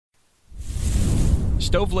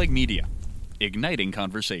Stoveleg Media, igniting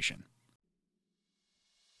conversation.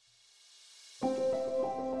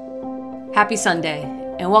 Happy Sunday,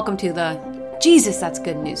 and welcome to the Jesus That's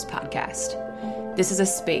Good News podcast. This is a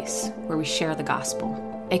space where we share the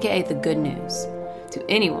gospel, aka the good news, to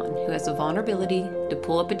anyone who has the vulnerability to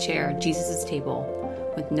pull up a chair at Jesus'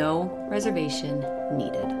 table with no reservation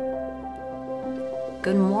needed.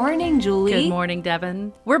 Good morning, Julie. Good morning,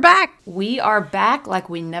 Devin. We're back. We are back like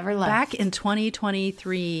we never left. Back in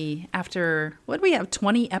 2023 after, what did we have,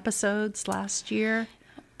 20 episodes last year?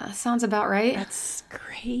 Sounds about right. That's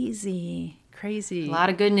crazy. A lot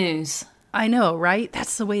of good news. I know, right?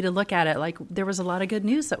 That's the way to look at it. Like, there was a lot of good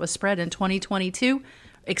news that was spread in 2022.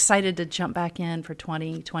 Excited to jump back in for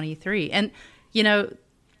 2023. And, you know,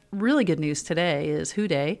 really good news today is Who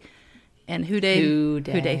Day. And Who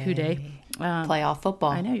Day. Playoff football.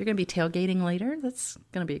 I know, you're going to be tailgating later. That's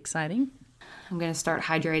going to be exciting. I'm going to start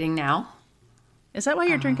hydrating now. Is that why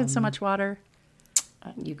you're drinking so much water?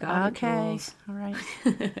 You got it, okay. Jules. All right.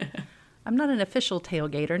 I'm not an official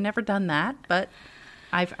tailgater. Never done that, but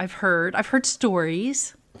I've heard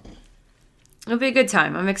stories. It'll be a good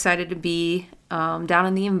time. I'm excited to be down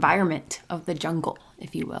in the environment of the jungle,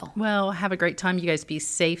 if you will. Well, have a great time. You guys be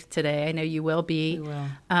safe today. I know you will be. We will.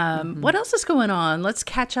 What else is going on? Let's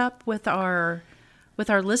catch up with our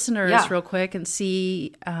listeners real quick and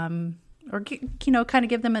see, kind of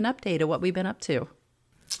give them an update of what we've been up to.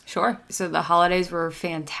 Sure. So the holidays were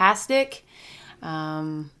fantastic.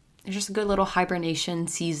 It's just a good little hibernation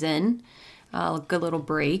season, a good little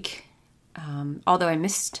break. Although I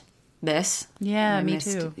missed this. Yeah, I me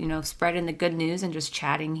missed, too. Spreading the good news and just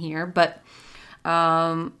chatting here. But,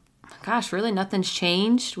 really nothing's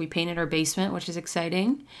changed. We painted our basement, which is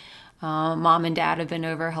exciting. Mom and Dad have been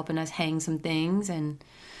over helping us hang some things. And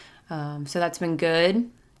so that's been good.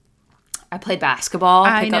 I played basketball,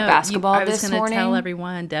 up basketball this morning. I was going to tell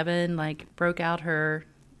everyone, Devin, broke out her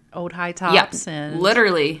old high tops. Yep. And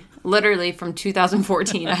Literally from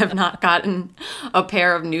 2014, I have not gotten a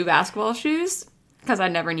pair of new basketball shoes because I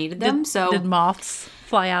never needed them. Did moths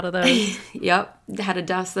fly out of those? Yep. Had to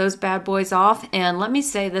dust those bad boys off. And let me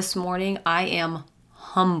say this morning, I am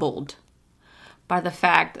humbled by the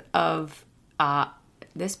fact of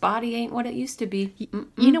this body ain't what it used to be.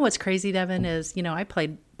 You know what's crazy, Devin, is, I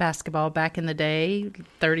played basketball back in the day,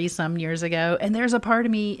 30-some years ago, and there's a part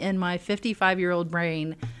of me in my 55-year-old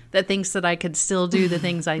brain that thinks that I could still do the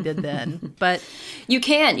things I did then. But you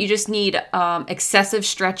can. You just need excessive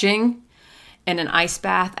stretching and an ice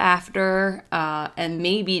bath after, and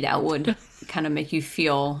maybe that would kind of make you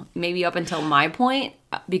feel, maybe up until my point,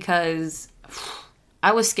 because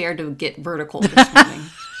I was scared to get vertical this morning.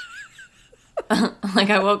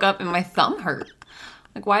 I woke up and my thumb hurt.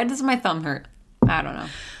 Why does my thumb hurt? I don't know.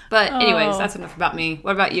 But anyways, that's enough about me.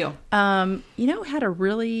 What about you? Had a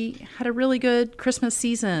really good Christmas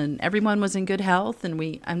season. Everyone was in good health,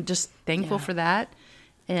 and I'm just thankful for that.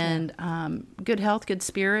 And good health, good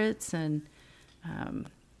spirits, and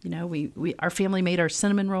our family made our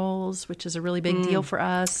cinnamon rolls, which is a really big deal for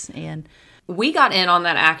us. And we got in on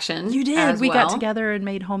that action. You did. We got together and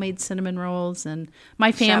made homemade cinnamon rolls, and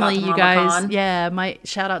my family, you guys,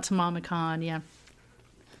 shout out to Mama Con, yeah.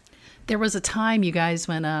 There was a time, you guys,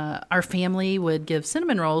 when our family would give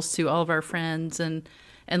cinnamon rolls to all of our friends and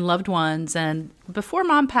loved ones. And before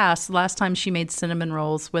Mom passed, the last time she made cinnamon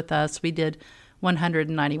rolls with us, we did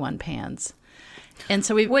 191 pans. And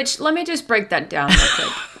so Which, let me just break that down real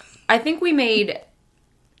quick. I think we made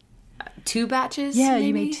 2 batches. Yeah, maybe?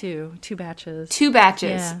 You made 2 batches. 2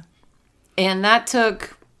 batches. Yeah. And that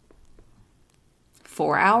took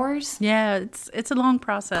 4 hours. Yeah, it's a long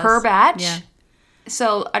process. Per batch? Yeah.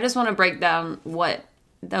 So I just want to break down what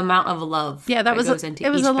the amount of love that goes into each batch.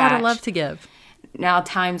 It was a lot of love to give. Now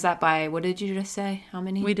times that by, what did you just say? How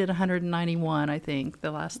many? We did 191, I think,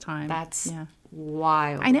 the last time. That's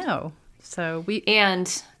wild. I know. So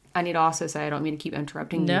And I need to also say, I don't mean to keep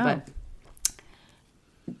interrupting you, but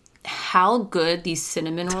how good these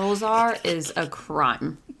cinnamon rolls are is a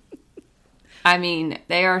crime. I mean,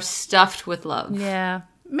 they are stuffed with love. Yeah.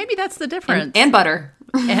 Maybe that's the difference. And butter.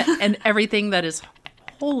 and everything that is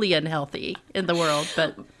wholly unhealthy in the world.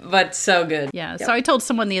 But so good. Yeah. Yep. So I told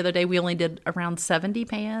someone the other day we only did around 70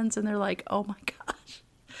 pans, and they're like, oh my gosh.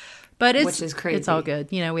 But which is crazy. It's all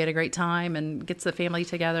good. We had a great time and gets the family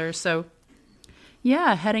together. So,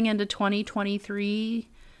 heading into 2023,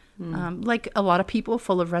 like a lot of people,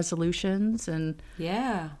 full of resolutions. And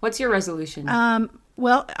what's your resolution?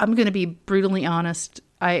 Well, I'm going to be brutally honest.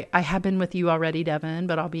 I have been with you already, Devin,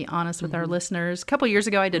 but I'll be honest with our listeners. A couple years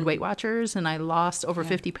ago, I did Weight Watchers, and I lost over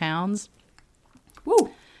 50 pounds.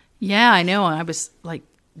 Woo! Yeah, I know. I was like,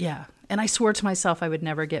 And I swore to myself I would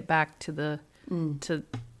never get back to the to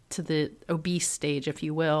the obese stage, if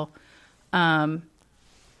you will.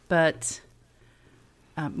 But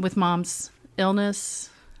with Mom's illness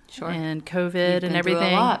and COVID and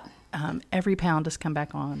everything, every pound has come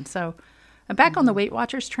back on. So I'm back on the Weight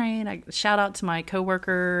Watchers train. I shout out to my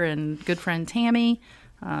coworker and good friend Tammy.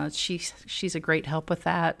 She's a great help with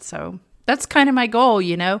that. So that's kind of my goal,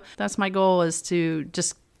 That's my goal, is to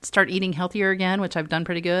just start eating healthier again, which I've done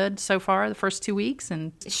pretty good so far the first 2 weeks.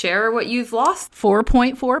 And share what you've lost.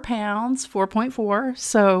 4.4 pounds, 4.4.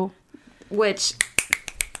 So, which,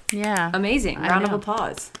 amazing. Round of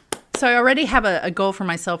applause. So I already have a goal for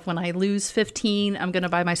myself. When I lose 15, I'm going to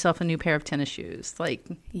buy myself a new pair of tennis shoes.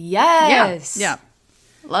 Yes. Yeah.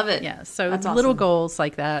 Love it. Yeah. So that's little goals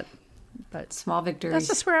like that. But small victories. That's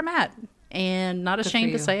just where I'm at. And not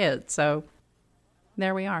ashamed to say it. So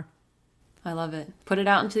there we are. I love it. Put it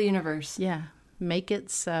out into the universe. Yeah. Make it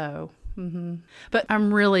so. Mm-hmm. But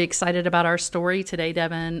I'm really excited about our story today,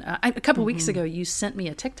 Devin. A couple weeks ago, you sent me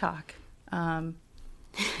a TikTok. I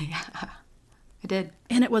did.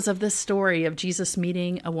 And it was of this story of Jesus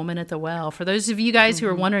meeting a woman at the well. For those of you guys who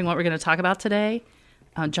are wondering what we're going to talk about today,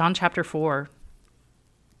 John chapter 4.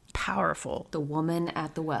 Powerful. The woman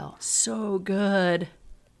at the well. So good.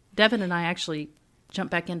 Devin and I actually jumped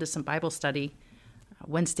back into some Bible study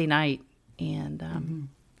Wednesday night. And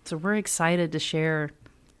so we're excited to share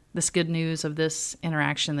this good news of this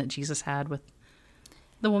interaction that Jesus had with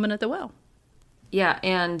the woman at the well. Yeah,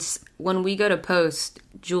 and when we go to post,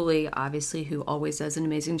 Julie, obviously, who always does an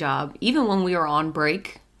amazing job, even when we are on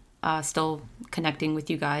break, still connecting with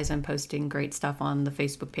you guys and posting great stuff on the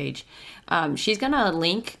Facebook page, she's going to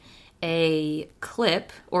link a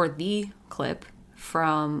clip, or the clip,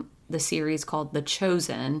 from the series called The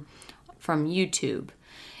Chosen from YouTube.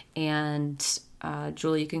 And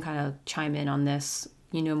Julie, you can kind of chime in on this.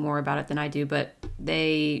 You know more about it than I do, but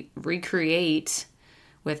they recreate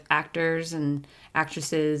with actors and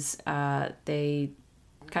actresses. They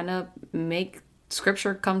kind of make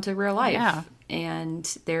scripture come to real life. Yeah. And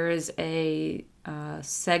there is a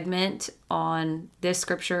segment on this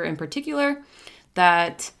scripture in particular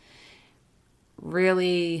that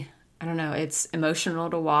really, I don't know, it's emotional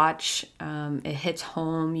to watch. It hits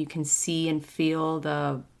home. You can see and feel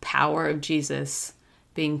the power of Jesus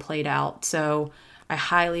being played out. So I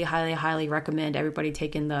highly, highly, highly recommend everybody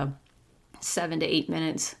taking the 7 to 8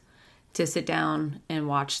 minutes to sit down and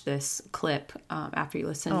watch this clip after you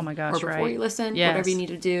listen. Oh my gosh, or before you listen, yes. Whatever you need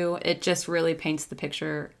to do. It just really paints the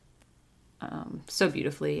picture so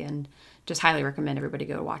beautifully, and just highly recommend everybody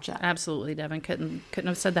go watch that. Absolutely, Devin. Couldn't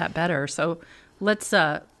have said that better. So let's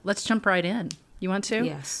jump right in. You want to?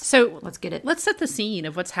 Yes. So let's get it. Let's set the scene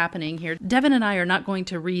of what's happening here. Devin and I are not going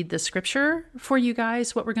to read the scripture for you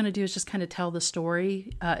guys. What we're going to do is just kind of tell the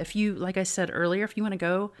story. If you, like I said earlier, if you want to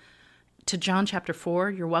go to John chapter 4,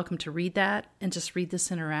 you're welcome to read that and just read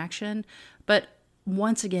this interaction. But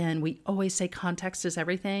once again, we always say context is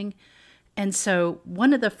everything. And so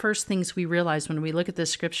one of the first things we realize when we look at this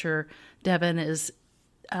scripture, Devin, is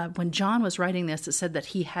when John was writing this, it said that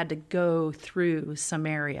he had to go through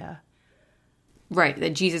Samaria. Right,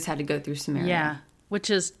 that Jesus had to go through Samaria. Yeah, which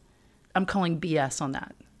is, I'm calling BS on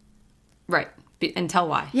that. Right, and tell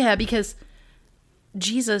why. Yeah, because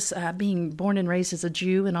Jesus, being born and raised as a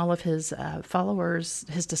Jew, and all of his followers,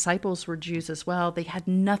 his disciples were Jews as well, they had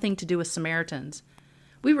nothing to do with Samaritans.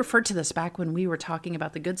 We referred to this back when we were talking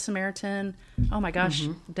about the Good Samaritan. Oh my gosh,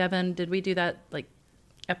 Devin, did we do that like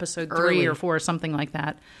episode 3 or 4 or something like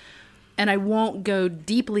that? And I won't go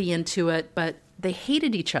deeply into it, but they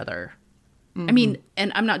hated each other. I mean,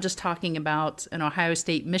 and I'm not just talking about an Ohio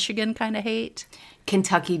State, Michigan kind of hate.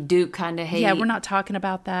 Kentucky Duke kind of hate. Yeah, we're not talking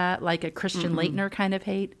about that, like a Christian Leitner kind of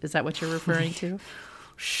hate. Is that what you're referring to?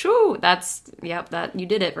 Shoo, that you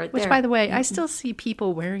did it right there. Which, by the way, I still see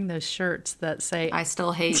people wearing those shirts that say, I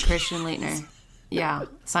still hate Christian Leitner. Yeah,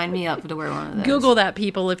 sign me up to wear one of those. Google that,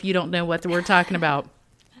 people, if you don't know what we're talking about.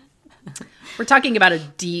 We're talking about a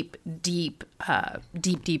deep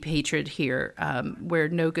hatred here, where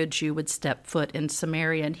no good Jew would step foot in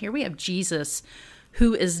Samaria. And here we have Jesus,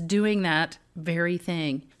 who is doing that very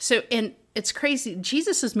thing. So, and it's crazy.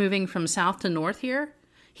 Jesus is moving from south to north here.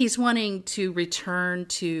 He's wanting to return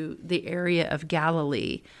to the area of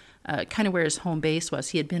Galilee, kind of where his home base was.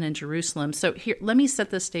 He had been in Jerusalem. So here, let me set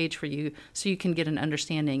the stage for you so you can get an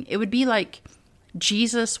understanding. It would be like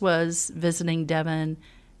Jesus was visiting Devin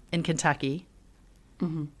in Kentucky,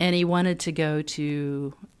 and he wanted to go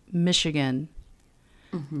to Michigan.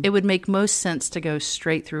 It would make most sense to go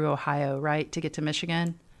straight through Ohio, right, to get to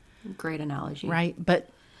Michigan. Great analogy. Right, but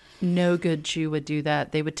no good Jew would do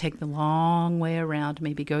that. They would take the long way around,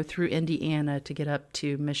 maybe go through Indiana to get up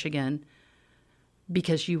to Michigan,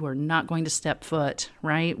 because you are not going to step foot,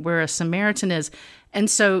 right, where a Samaritan is. And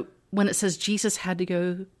so when it says Jesus had to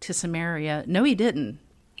go to Samaria, no, he didn't.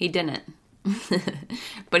 He didn't.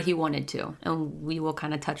 But he wanted to. And we will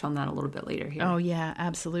kind of touch on that a little bit later here. Oh, yeah,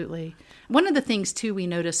 absolutely. One of the things, too, we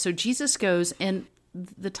noticed, so Jesus goes, and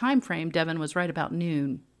the time frame, Devin, was right about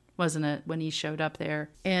noon, wasn't it, when he showed up there?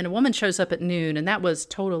 And a woman shows up at noon, and that was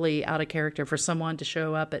totally out of character for someone to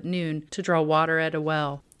show up at noon to draw water at a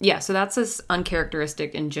well. Yeah, so that's just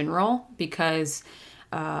uncharacteristic in general, because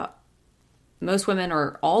most women,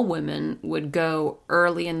 or all women, would go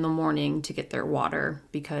early in the morning to get their water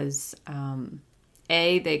because,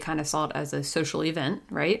 A, they kind of saw it as a social event,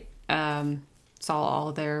 right? Saw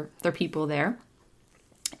all their people there.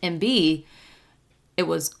 And B, it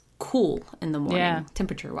was cool in the morning,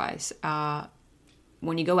 temperature-wise.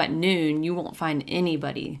 When you go at noon, you won't find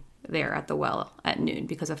anybody there at the well at noon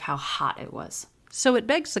because of how hot it was. So it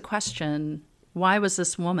begs the question, why was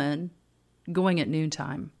this woman going at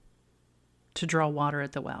noontime to draw water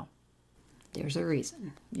at the well? There's a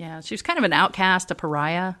reason. Yeah, she was kind of an outcast, a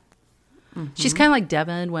pariah. Mm-hmm. She's kind of like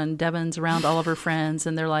Devin when Devin's around all of her friends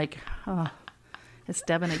and they're like, oh, it's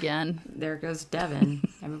Devin again. There goes Devin.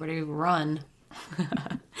 Everybody run.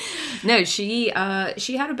 No, she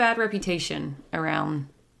had a bad reputation around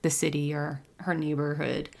the city or her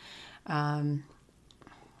neighborhood.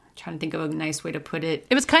 Trying to think of a nice way to put it.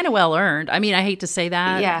 It was kind of well earned. I mean, I hate to say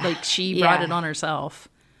that. Yeah. Like, she brought it on herself.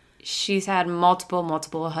 She's had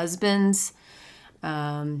multiple husbands.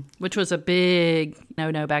 Which was a big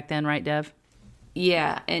no-no back then, right, Dev?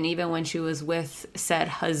 Yeah, and even when she was with said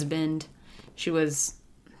husband, she was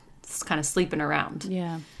kind of sleeping around.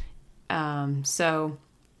 Yeah. So,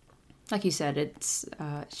 like you said, it's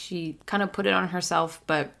she kind of put it on herself,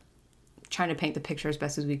 but trying to paint the picture as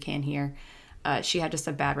best as we can here. She had just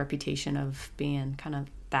a bad reputation of being kind of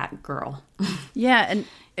that girl. Yeah, and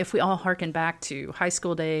if we all hearken back to high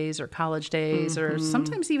school days or college days, or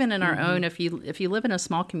sometimes even in our own, if you live in a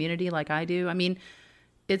small community like I do, I mean,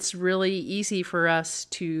 it's really easy for us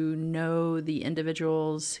to know the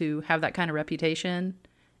individuals who have that kind of reputation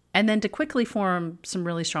and then to quickly form some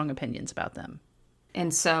really strong opinions about them.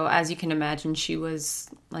 And so, as you can imagine, she was,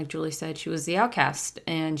 like Julie said, she was the outcast,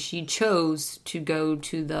 and she chose to go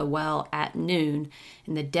to the well at noon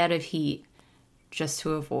in the dead of heat just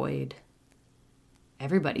to avoid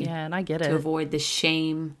everybody. Yeah, and I get it. To avoid the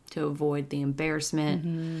shame, to avoid the embarrassment.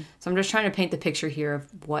 Mm-hmm. So I'm just trying to paint the picture here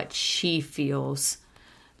of what she feels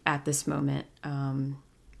at this moment.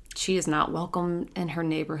 She is not welcome in her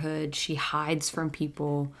neighborhood. She hides from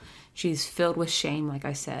people. She's filled with shame, like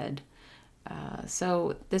I said.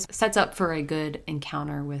 So this sets up for a good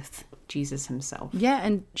encounter with Jesus himself. Yeah,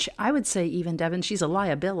 and I would say even, Devin, she's a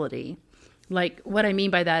liability. Like, what I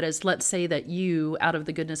mean by that is, let's say that you, out of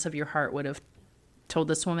the goodness of your heart, would have told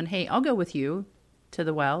this woman, hey, I'll go with you to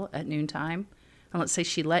the well at noontime. And let's say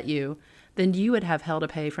she let you. Then you would have hell to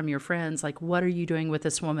pay from your friends. Like, what are you doing with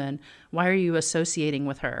this woman? Why are you associating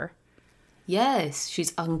with her? Yes,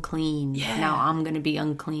 she's unclean. Yeah. Now I'm going to be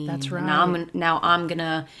unclean. That's right. Now I'm going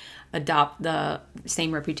to adopt the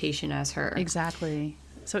same reputation as her. Exactly.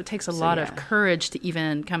 So it takes a lot of courage to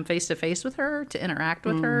even come face to face with her, to interact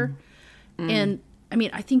with her. And I mean,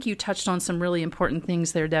 I think you touched on some really important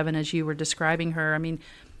things there, Devin, as you were describing her. I mean,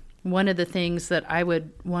 one of the things that I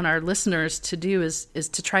would want our listeners to do is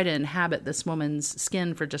to try to inhabit this woman's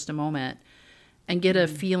skin for just a moment and get a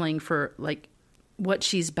feeling for, like, what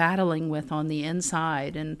she's battling with on the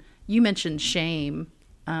inside. And you mentioned shame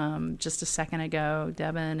just a second ago,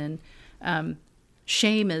 Devin, and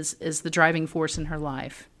shame is the driving force in her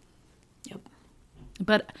life. Yep.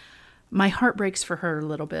 But my heart breaks for her a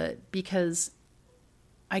little bit, because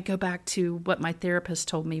I go back to what my therapist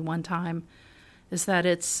told me one time, is that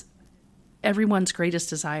it's everyone's greatest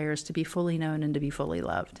desire is to be fully known and to be fully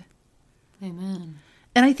loved. Amen.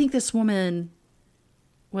 And I think this woman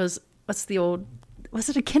was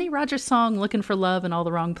it a Kenny Rogers song, Looking for Love in All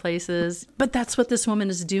the Wrong Places? But that's what this woman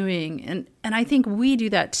is doing. And I think we do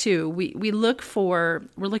that too. We're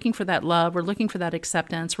looking for that love. We're looking for that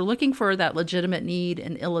acceptance. We're looking for that legitimate need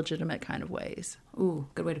in illegitimate kind of ways. Ooh,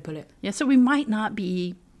 good way to put it. Yeah, so we might not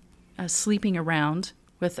be sleeping around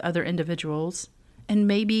with other individuals. And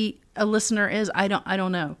maybe a listener is, I don't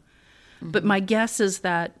know. Mm-hmm. But my guess is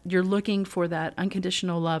that you're looking for that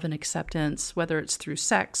unconditional love and acceptance, whether it's through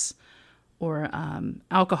sex or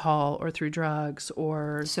alcohol, or through drugs,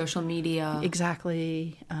 or social media.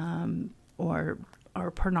 Exactly. Or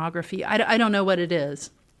pornography. I don't know what it is,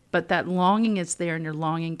 but that longing is there, and you're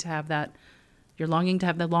longing to have that, You're longing to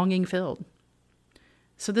have the longing filled.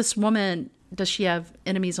 So this woman, does she have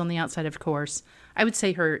enemies on the outside? Of course. I would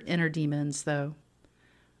say her inner demons, though,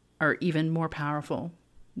 are even more powerful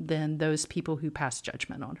than those people who pass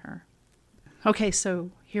judgment on her. Okay, so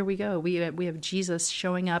here we go. We have Jesus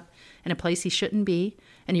showing up in a place he shouldn't be,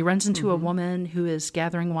 and he runs into a woman who is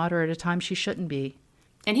gathering water at a time she shouldn't be.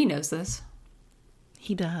 And he knows this.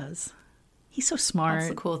 He does. He's so smart. That's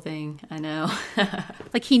the cool thing. I know.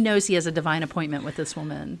 Like, he knows he has a divine appointment with this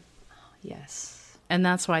woman. Yes. And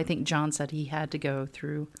that's why I think John said he had to go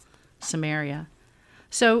through Samaria.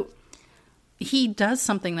 So he does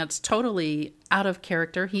something that's totally out of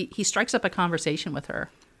character. He strikes up a conversation with her.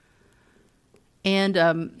 And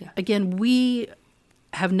again, we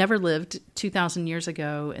have never lived 2,000 years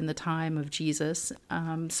ago in the time of Jesus.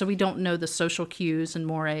 So we don't know the social cues and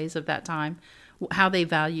mores of that time, how they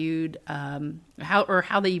valued,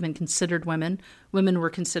 how they even considered women. Women were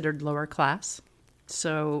considered lower class.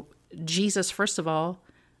 So Jesus, first of all,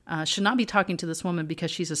 should not be talking to this woman because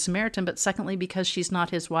she's a Samaritan, but secondly, because she's not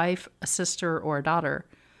his wife, a sister, or a daughter.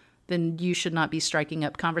 Then you should not be striking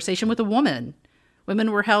up conversation with a woman.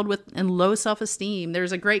 Women were held in low self-esteem.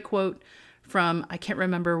 There's a great quote from, I can't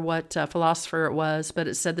remember what philosopher it was, but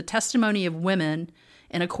it said, the testimony of women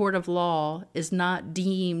in a court of law is not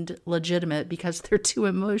deemed legitimate because they're too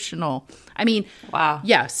emotional. I mean, wow.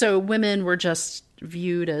 Yeah, so women were just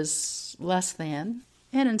viewed as less than.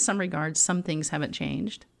 And in some regards, some things haven't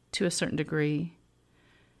changed to a certain degree.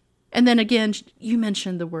 And then again, you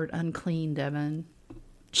mentioned the word unclean, Devin.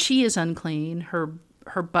 She is unclean.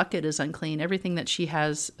 Her bucket is unclean. Everything that she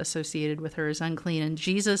has associated with her is unclean. And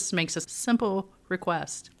Jesus makes a simple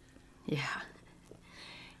request. Yeah.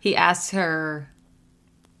 He asks her,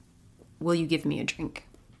 will you give me a drink?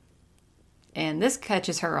 And this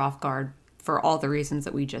catches her off guard for all the reasons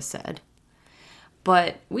that we just said.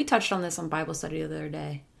 But we touched on this on Bible study the other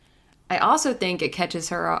day. I also think it catches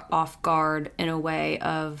her off guard in a way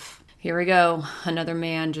of, here we go, another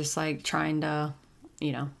man just like trying to,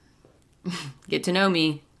 get to know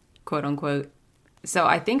me, quote unquote. So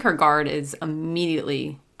I think her guard is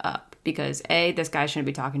immediately up because A, this guy shouldn't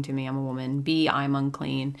be talking to me. I'm a woman. B, I'm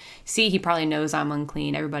unclean. C, he probably knows I'm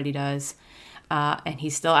unclean. Everybody does. And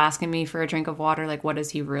he's still asking me for a drink of water. Like, what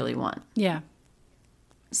does he really want? Yeah.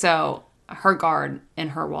 So her guard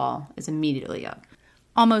and her wall is immediately up.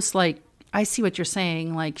 Almost like, I see what you're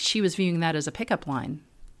saying. Like, she was viewing that as a pickup line.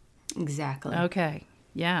 Exactly. Okay.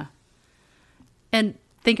 Yeah. And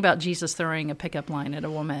think about Jesus throwing a pickup line at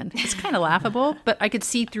a woman. It's kind of laughable, but I could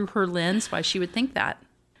see through her lens why she would think that.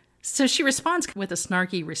 So she responds with a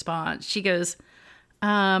snarky response. She goes,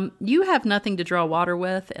 you have nothing to draw water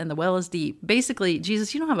with, and the well is deep. Basically,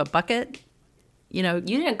 Jesus, you don't have a bucket. You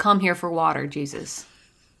didn't come here for water, Jesus.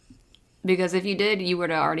 Because if you did, you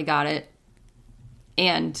would have already got it.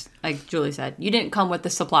 And like Julie said, you didn't come with the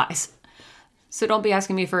supplies. So don't be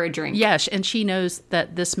asking me for a drink. Yes, and she knows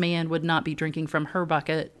that this man would not be drinking from her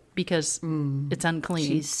bucket because it's unclean.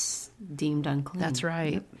 She's deemed unclean. That's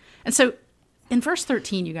right. Yep. And so in verse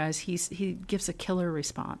 13, you guys, he gives a killer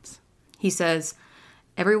response. He says,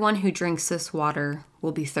 everyone who drinks this water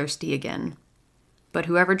will be thirsty again. But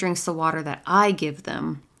whoever drinks the water that I give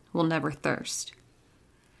them will never thirst.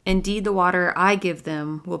 Indeed, the water I give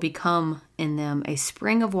them will become in them a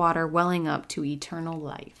spring of water welling up to eternal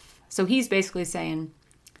life. So he's basically saying,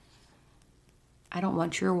 I don't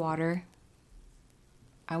want your water.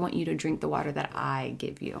 I want you to drink the water that I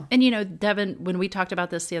give you. And Devin, when we talked about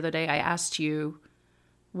this the other day, I asked you,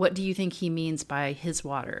 what do you think he means by his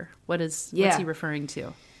water? What's he referring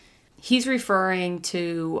to? He's referring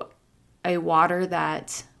to a water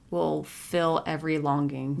that will fill every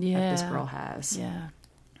longing that this girl has. Yeah.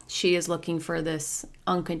 She is looking for this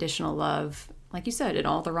unconditional love, like you said, in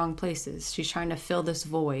all the wrong places. She's trying to fill this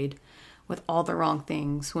void with all the wrong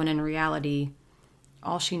things, when in reality,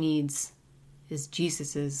 all she needs is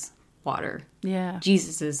Jesus's water. Yeah.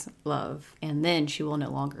 Jesus's love. And then she will no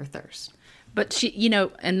longer thirst. But she,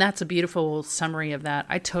 and that's a beautiful summary of that.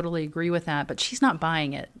 I totally agree with that, but she's not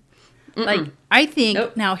buying it. Mm-mm. Like, I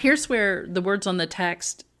think, Now here's where the words on the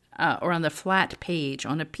text or on the flat page,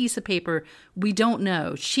 on a piece of paper, we don't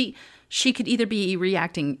know. She could either be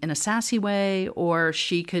reacting in a sassy way or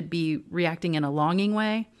she could be reacting in a longing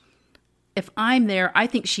way. If I'm there, I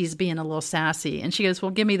think she's being a little sassy. And she goes,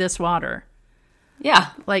 well, give me this water. Yeah.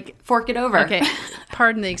 Like, fork it over. Okay.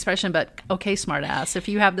 Pardon the expression, but okay, smart ass. If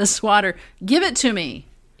you have this water, give it to me.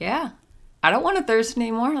 Yeah. I don't want to thirst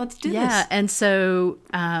anymore. Let's do this. Yeah. And so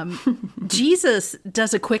Jesus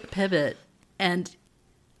does a quick pivot and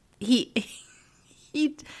he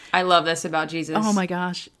I love this about Jesus. Oh my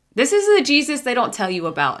gosh. This is the Jesus they don't tell you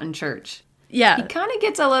about in church. Yeah. He kind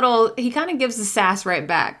of gives the sass right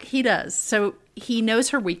back. He does. So he knows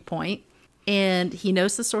her weak point, and he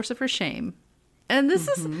knows the source of her shame. And this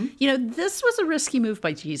is, this was a risky move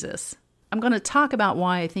by Jesus. I'm going to talk about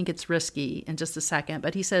why I think it's risky in just a second.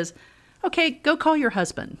 But he says, okay, go call your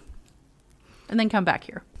husband and then come back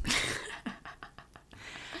here.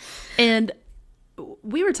 And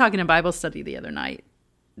we were talking in Bible study the other night.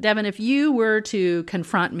 Devin, if you were to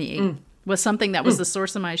confront me with something that was the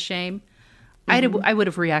source of my shame, I would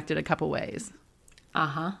have reacted a couple ways.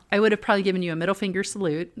 Uh-huh. I would have probably given you a middle finger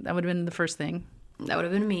salute. That would have been the first thing. That would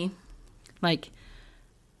have been me. Like,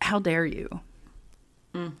 how dare you?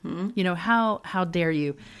 How dare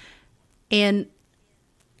you? And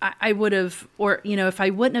I would have, or, if I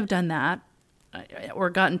wouldn't have done that or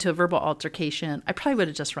gotten to a verbal altercation, I probably would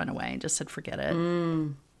have just run away and just said, forget it.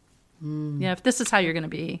 Yeah, if this is how you're going to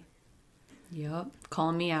be. Yep.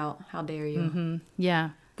 Calling me out. How dare you?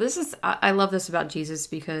 Yeah. But I love this about Jesus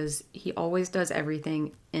because he always does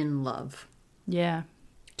everything in love. Yeah.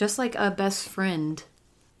 Just like a best friend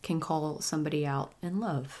can call somebody out in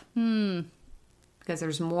love. Because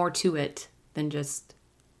there's more to it than just,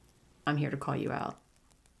 I'm here to call you out.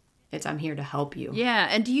 It's, I'm here to help you. Yeah.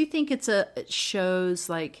 And do you think it shows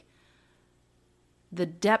like the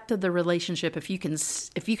depth of the relationship if you can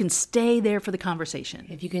stay there for the conversation?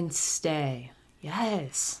 If you can stay.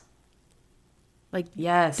 Yes. Like,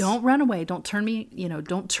 yes. Don't run away. Don't turn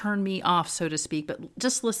me off, so to speak, but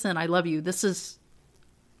just listen. I love you.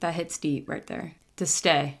 That hits deep right there. To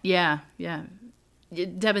stay. Yeah. Yeah.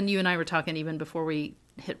 Devin, you and I were talking even before we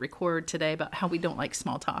hit record today about how we don't like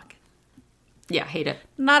small talk. Yeah. Hate it.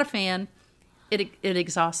 Not a fan. It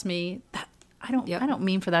exhausts me. I don't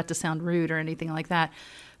mean for that to sound rude or anything like that.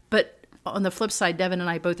 But on the flip side, Devin and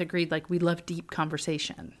I both agreed, like, we love deep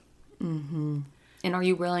conversation. And are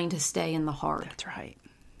you willing to stay in the hard? That's right.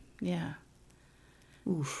 Yeah.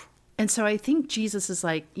 Oof. And so I think Jesus is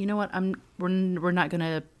like, you know what? We're not going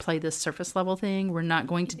to play this surface level thing. We're not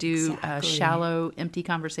going to do a shallow, empty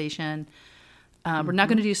conversation. We're not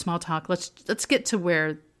going to do small talk. Let's get to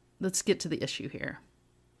the issue here.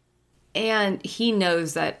 And he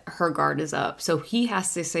knows that her guard is up. So he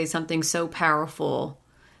has to say something so powerful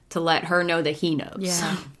to let her know that he knows.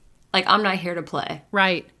 Yeah. Like, I'm not here to play.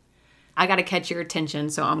 Right. I got to catch your attention,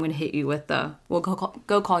 so I'm going to hit you with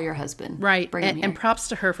go call your husband. Right. Bring him here. And props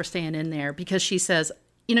to her for staying in there because she says,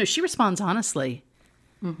 she responds honestly.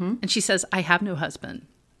 And she says, I have no husband.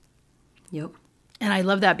 Yep. And I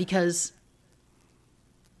love that because,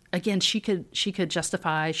 again, she could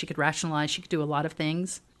justify, she could rationalize, she could do a lot of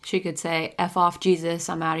things. She could say, F off, Jesus,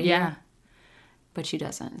 I'm out of here. Yeah. But she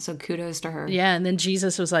doesn't. So kudos to her. Yeah, and then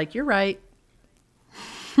Jesus was like, you're right.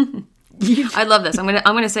 I love this. I'm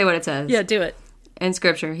gonna say what it says. Yeah, do it. In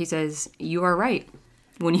scripture, he says, you are right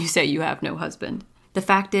when you say you have no husband. The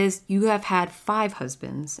fact is, you have had 5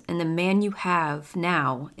 husbands, and the man you have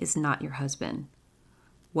now is not your husband.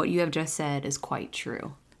 What you have just said is quite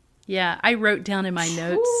true. Yeah, I wrote down in my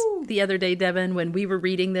notes the other day, Devin, when we were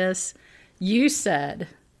reading this, you said,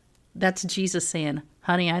 that's Jesus saying,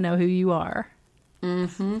 honey, I know who you are.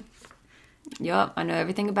 Yup, I know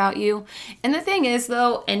everything about you. And the thing is,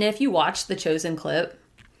 though, and if you watch the Chosen clip,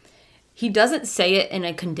 he doesn't say it in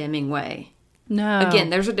a condemning way. No. Again,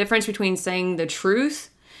 there's a difference between saying the truth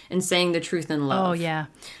and saying the truth in love. Oh, yeah.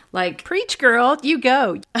 Like, preach, girl, you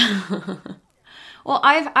go. Well,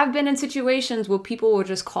 I've been in situations where people will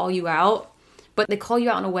just call you out, but they call you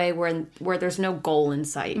out in a way where there's no goal in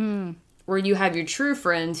sight. Where you have your true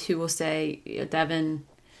friends who will say, Devin,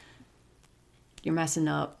 you're messing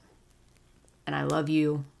up. And I love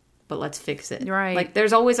you, but let's fix it. Right. Like,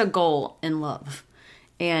 there's always a goal in love.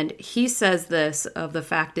 And he says this of the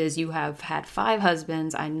fact is you have had 5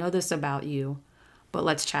 husbands. I know this about you, but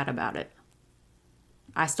let's chat about it.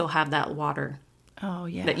 I still have that water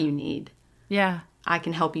that you need. Yeah. I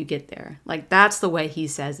can help you get there. Like, that's the way he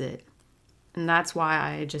says it. And that's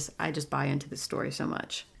why I just buy into the story so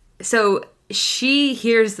much. So she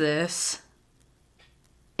hears this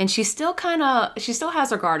and she still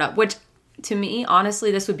has her guard up, which to me, honestly,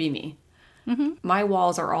 this would be me. My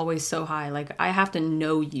walls are always so high. Like, I have to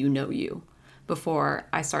know you before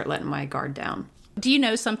I start letting my guard down. Do you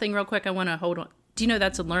know something real quick? I want to hold on. Do you know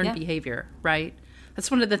that's a learned behavior, right? That's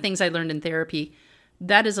one of the things I learned in therapy.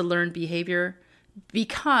 That is a learned behavior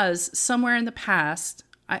because somewhere in the past,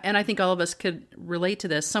 and I think all of us could relate to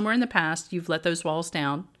this, somewhere in the past, you've let those walls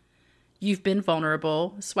down. You've been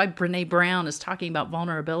vulnerable. That's why Brene Brown is talking about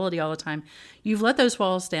vulnerability all the time. You've let those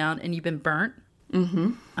walls down and you've been burnt.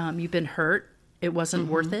 You've been hurt. It wasn't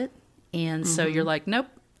worth it. And so you're like, nope,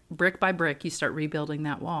 brick by brick, you start rebuilding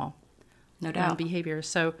that wall. No doubt. Behavior.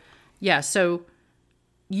 So Yeah, so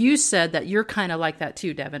you said that you're kind of like that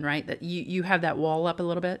too, Devin, right? That you have that wall up a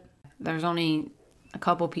little bit? There's only a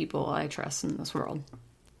couple people I trust in this world.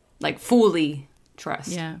 Like, fully trust.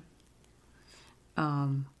 Yeah.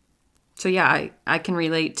 So yeah, I can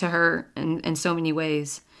relate to her in so many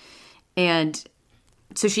ways. And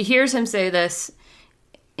so she hears him say this,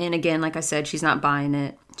 and again, like I said, she's not buying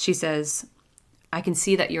it. She says, I can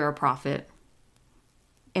see that you're a prophet.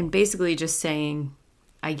 And basically just saying,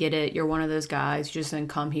 I get it, you're one of those guys, you're just going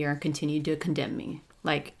to come here and continue to condemn me.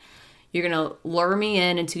 Like, you're going to lure me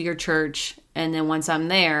into your church, and then once I'm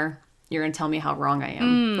there, you're going to tell me how wrong I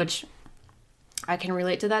am. Which I can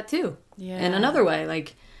relate to that too. Yeah. In another way,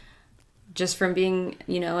 like, just from being,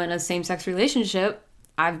 in a same-sex relationship,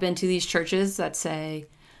 I've been to these churches that say,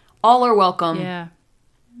 all are welcome. Yeah.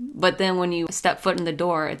 But then when you step foot in the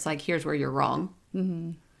door, it's like, here's where you're wrong.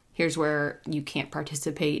 Mm-hmm. Here's where you can't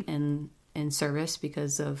participate in service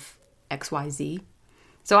because of XYZ.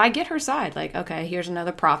 So I get her side. Like, okay, here's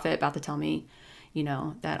another prophet about to tell me,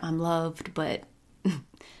 that I'm loved, but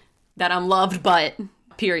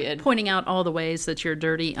period. Pointing out all the ways that you're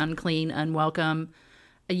dirty, unclean, unwelcome,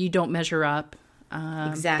 you don't measure up.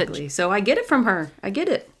 Exactly. So I get it from her. I get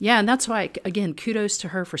it. Yeah, and that's why, again, kudos to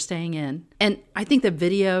her for staying in. And I think the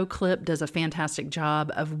video clip does a fantastic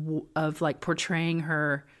job of like portraying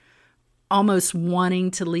her almost wanting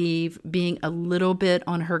to leave, being a little bit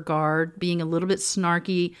on her guard, being a little bit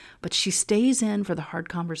snarky, but she stays in for the hard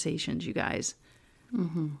conversations, you guys.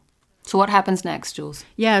 Mm-hmm. So what happens next, Jules?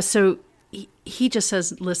 Yeah, so he just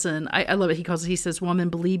says, listen, I love it. He says, woman,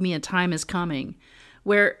 believe me, a time is coming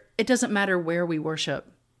where it doesn't matter where we worship.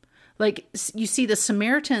 Like, you see the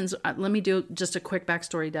Samaritans, let me do just a quick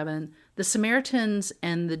backstory, Devin. The Samaritans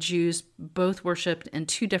and the Jews both worshipped in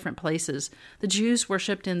two different places. The Jews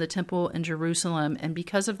worshipped in the temple in Jerusalem, and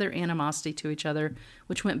because of their animosity to each other,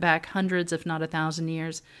 which went back hundreds, if not 1,000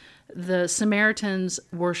 years, the Samaritans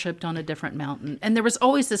worshipped on a different mountain. And there was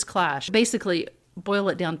always this clash. Basically, boil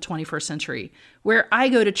it down to 21st century. Where I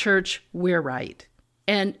go to church, we're right.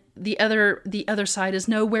 And the other side is,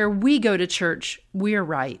 no, where we go to church, we're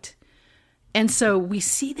right. And so we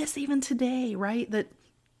see this even today, right? That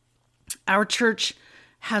our church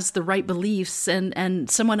has the right beliefs and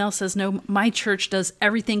someone else says, no, my church does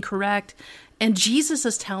everything correct. And Jesus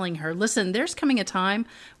is telling her, listen, there's coming a time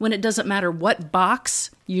when it doesn't matter what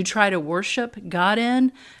box you try to worship God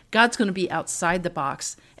in, God's going to be outside the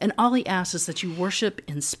box. And all he asks is that you worship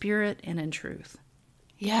in spirit and in truth.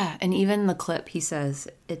 Yeah, and even the clip, he says,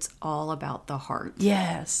 it's all about the heart.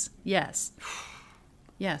 Yes.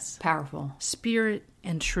 Powerful. Spirit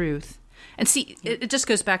and truth. And see, it just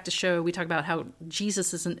goes back to show, we talk about how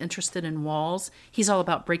Jesus isn't interested in walls. He's all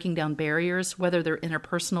about breaking down barriers, whether they're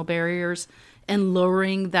interpersonal barriers, and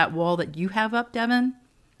lowering that wall that you have up, Devin,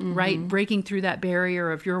 right? Breaking through that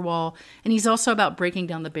barrier of your wall. And he's also about breaking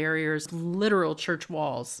down the barriers, literal church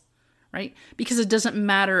walls, right? Because it doesn't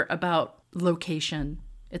matter about location.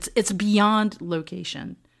 It's beyond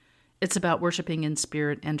location. It's about worshiping in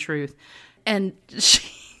spirit and truth. And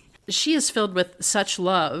she is filled with such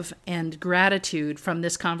love and gratitude from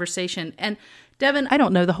this conversation. And Devin, I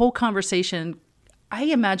don't know, the whole conversation, I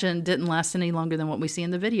imagine, didn't last any longer than what we see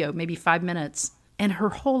in the video, maybe 5 minutes. And her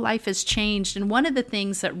whole life has changed. And one of the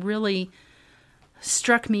things that really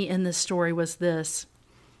struck me in this story was this.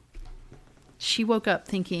 She woke up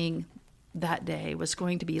thinking that day was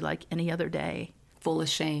going to be like any other day. Full of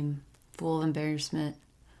shame, full of embarrassment.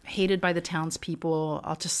 Hated by the townspeople.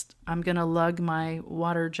 I'm going to lug my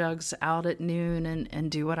water jugs out at noon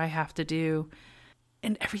and do what I have to do.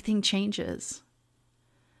 And everything changes.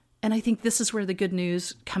 And I think this is where the good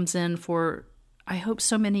news comes in for, I hope,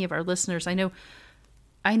 so many of our listeners. I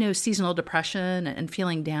know seasonal depression and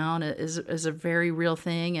feeling down is a very real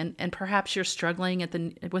thing. And perhaps you're struggling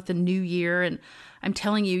with the new year. And I'm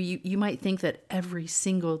telling you, you might think that every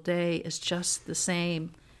single day is just the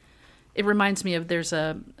same. It reminds me of, there's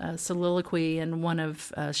a soliloquy in one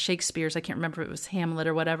of Shakespeare's, I can't remember if it was Hamlet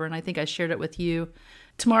or whatever, and I think I shared it with you.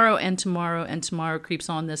 Tomorrow and tomorrow and tomorrow creeps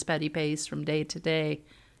on this petty pace from day to day.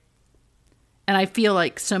 And I feel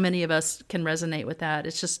like so many of us can resonate with that.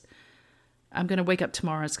 It's just, I'm going to wake up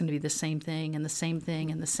tomorrow, it's going to be the same thing and the same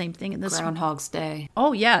thing and the same thing. And this Groundhog's Day.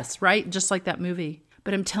 Oh, yes, right? Just like that movie.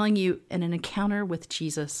 But I'm telling you, an encounter with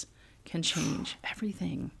Jesus can change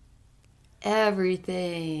everything.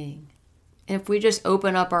 Everything. If we just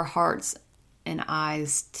open up our hearts and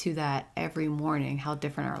eyes to that every morning, how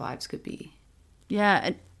different our lives could be. Yeah.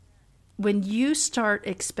 And when you start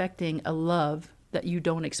expecting a love that you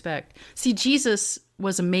don't expect. See, Jesus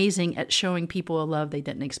was amazing at showing people a love they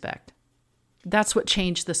didn't expect. That's what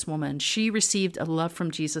changed this woman. She received a love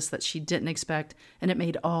from Jesus that she didn't expect, and it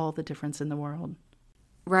made all the difference in the world.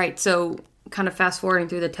 Right. So kind of fast forwarding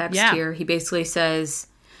through the text here, he basically says,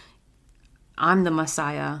 I'm the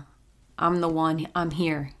Messiah. I'm the one. I'm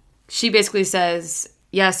here. She basically says,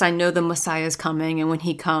 yes, I know the Messiah is coming, and when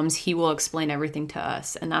he comes, he will explain everything to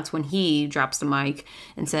us. And that's when he drops the mic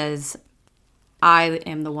and says, I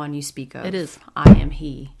am the one you speak of. It is. I am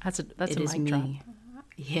he. That's a is mic drop. me.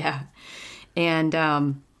 Yeah.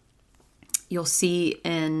 And you'll see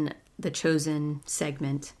in the Chosen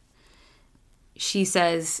segment, she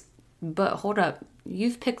says, but hold up,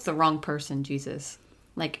 you've picked the wrong person, Jesus.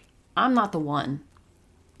 Like, I'm not the one.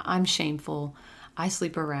 I'm shameful. I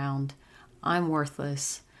sleep around. I'm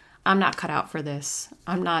worthless. I'm not cut out for this.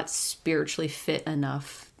 I'm not spiritually fit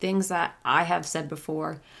enough. Things that I have said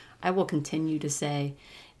before, I will continue to say.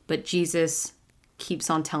 But Jesus keeps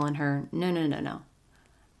on telling her, no.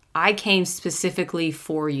 I came specifically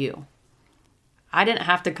for you. I didn't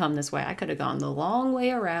have to come this way. I could have gone the long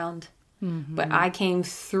way around. Mm-hmm. But I came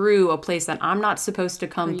through a place that I'm not supposed to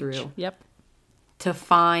come through. Yep. To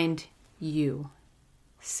find you.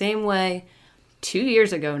 Same way 2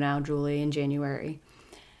 years ago now, Julie, in January,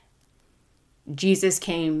 Jesus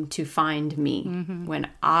came to find me when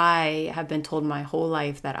I have been told my whole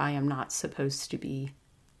life that I am not supposed to be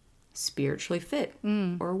spiritually fit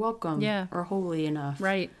or welcome or holy enough.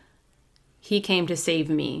 Right. He came to save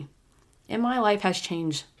me. And my life has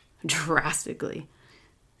changed drastically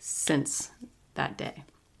since that day.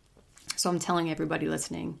 So I'm telling everybody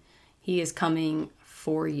listening, he is coming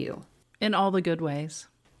for you. In all the good ways.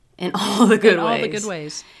 In all the good ways. In all the good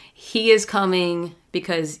ways. He is coming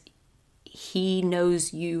because he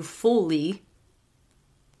knows you fully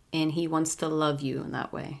and he wants to love you in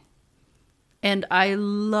that way. And I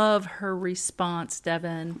love her response,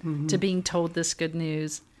 Devin, to being told this good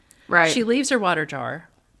news. Right. She leaves her water jar.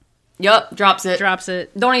 Yup, drops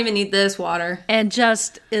it. Don't even need this water. And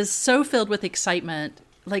just is so filled with excitement.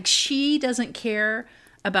 Like, she doesn't care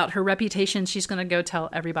about her reputation. She's going to go tell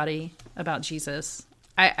everybody about Jesus.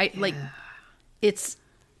 Like, it's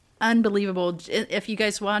unbelievable. If you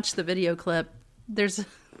guys watch the video clip,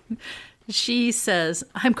 she says,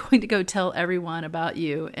 I'm going to go tell everyone about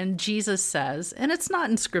you. And Jesus says, and it's not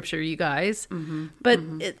in scripture, you guys,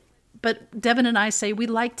 but Devin and I say we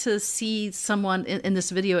like to see someone in this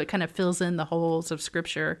video. It kind of fills in the holes of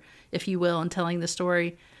scripture, if you will, in telling the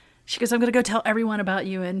story. She goes, I'm going to go tell everyone about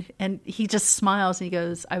you. And he just smiles and he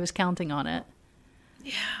goes, I was counting on it.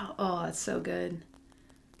 Yeah. Oh, it's so good.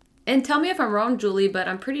 And tell me if I'm wrong, Julie, but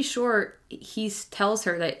I'm pretty sure he tells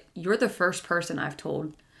her that you're the first person I've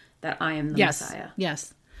told that I am the Messiah.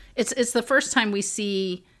 Yes. It's the first time we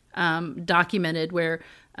see documented where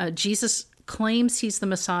Jesus claims he's the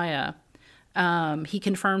Messiah. He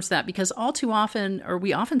confirms that because all too often, or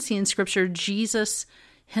we often see in scripture, Jesus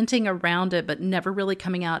hinting around it, but never really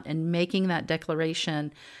coming out and making that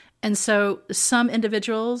declaration. And so some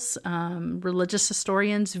individuals, religious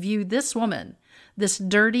historians, view this woman, this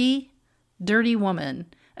dirty woman,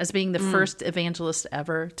 as being the first evangelist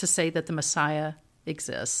ever to say that the Messiah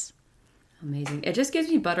exists. Amazing. It just gives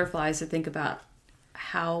me butterflies to think about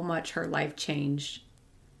how much her life changed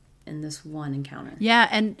in this one encounter. Yeah,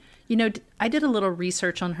 and I did a little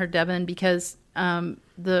research on her, Devin, because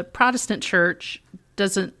the Protestant church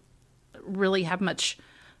doesn't really have much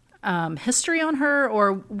history on her,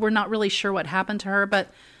 or we're not really sure what happened to her. But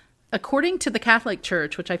according to the Catholic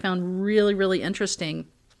Church, which I found really, really interesting,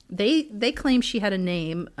 they claim she had a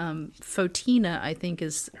name, Fotina, I think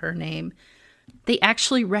is her name. They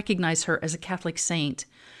actually recognize her as a Catholic saint.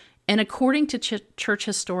 And according to church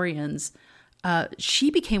historians, she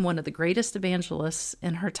became one of the greatest evangelists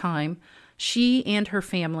in her time. She and her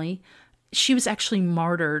family, she was actually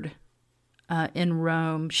martyred in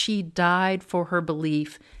Rome. She died for her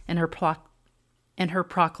belief and her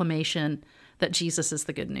proclamation that Jesus is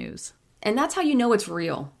the good news. And that's how you know it's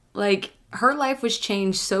real. Like, her life was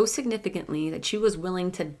changed so significantly that she was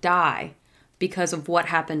willing to die because of what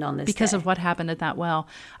happened on this day. Because of what happened at that well.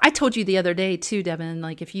 I told you the other day too, Devin,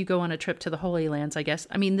 like if you go on a trip to the Holy Lands, I guess,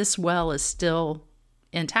 this well is still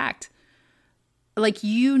intact. Like,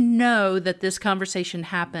 that this conversation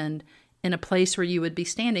happened in a place where you would be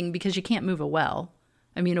standing because you can't move a well.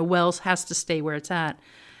 A well has to stay where it's at.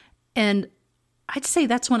 And I'd say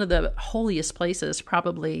that's one of the holiest places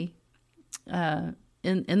probably in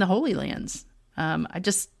the Holy Lands.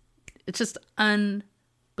 It's just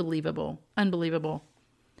unbelievable.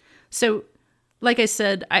 So, like I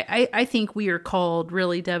said, I think we are called,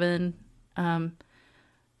 really, Devin,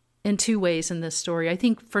 in two ways in this story. I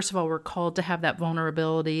think, first of all, we're called to have that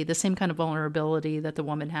vulnerability, the same kind of vulnerability that the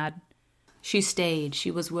woman had. She stayed.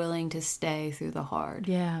 She was willing to stay through the hard.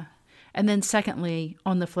 Yeah. And then secondly,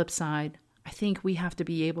 on the flip side, I think we have to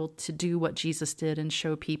be able to do what Jesus did and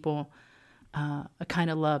show people a kind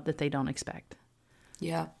of love that they don't expect.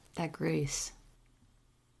 Yeah, that grace.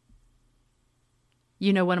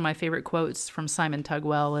 You know, one of my favorite quotes from Simon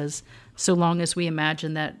Tugwell is, "So long as we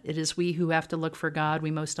imagine that it is we who have to look for God, we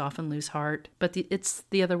most often lose heart. But it's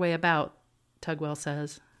the other way about," Tugwell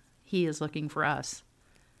says. He is looking for us.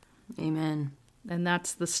 Amen. And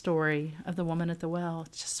that's the story of the woman at the well.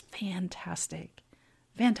 It's just fantastic.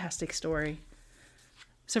 Fantastic story.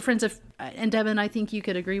 So friends, and Devin, I think you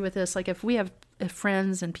could agree with this. Like if we have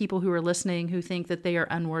friends and people who are listening who think that they are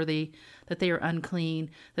unworthy, that they are unclean,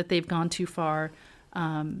 that they've gone too far,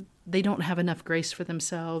 they don't have enough grace for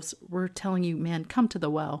themselves, we're telling you, man, come to the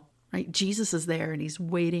well, right? Jesus is there and he's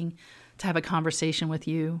waiting to have a conversation with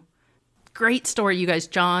you. Great story, you guys.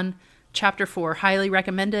 John chapter 4, highly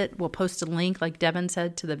recommend it. We'll post a link, like Devin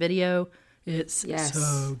said, to the video. It's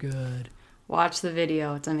so good. Watch the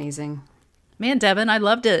video. It's amazing. Man, Devin, I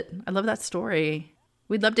loved it. I love that story.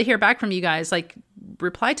 We'd love to hear back from you guys. Like,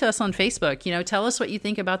 reply to us on Facebook. You know, tell us what you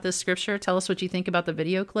think about this scripture. Tell us what you think about the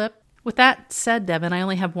video clip. With that said, Devin, I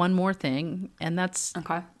only have one more thing, and that's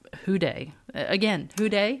Who Day. Again, Who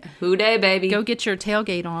Day. Who Day, baby. Go get your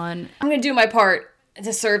tailgate on. I'm going to do my part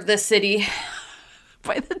to serve this city.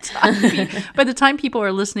 By the time people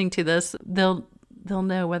are listening to this, they'll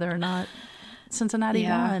know whether or not Cincinnati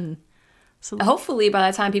won. So hopefully, by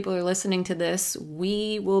the time people are listening to this,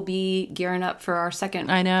 we will be gearing up for our second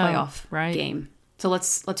playoff game. So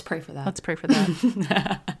let's pray for that. Let's pray for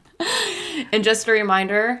that. And just a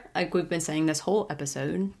reminder, like we've been saying this whole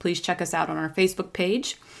episode, please check us out on our Facebook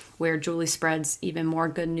page where Julie spreads even more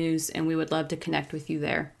good news, and we would love to connect with you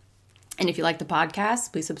there. And if you like the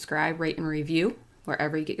podcast, please subscribe, rate, and review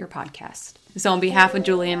wherever you get your podcast. So on behalf of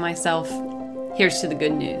Julie and myself, here's to the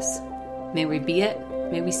good news. May we be it,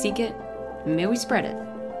 may we seek it, and may we spread it.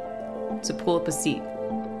 So pull up a seat.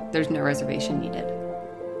 There's no reservation needed.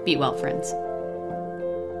 Be well, friends.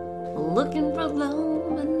 Looking for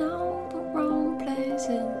love in all the wrong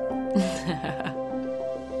places.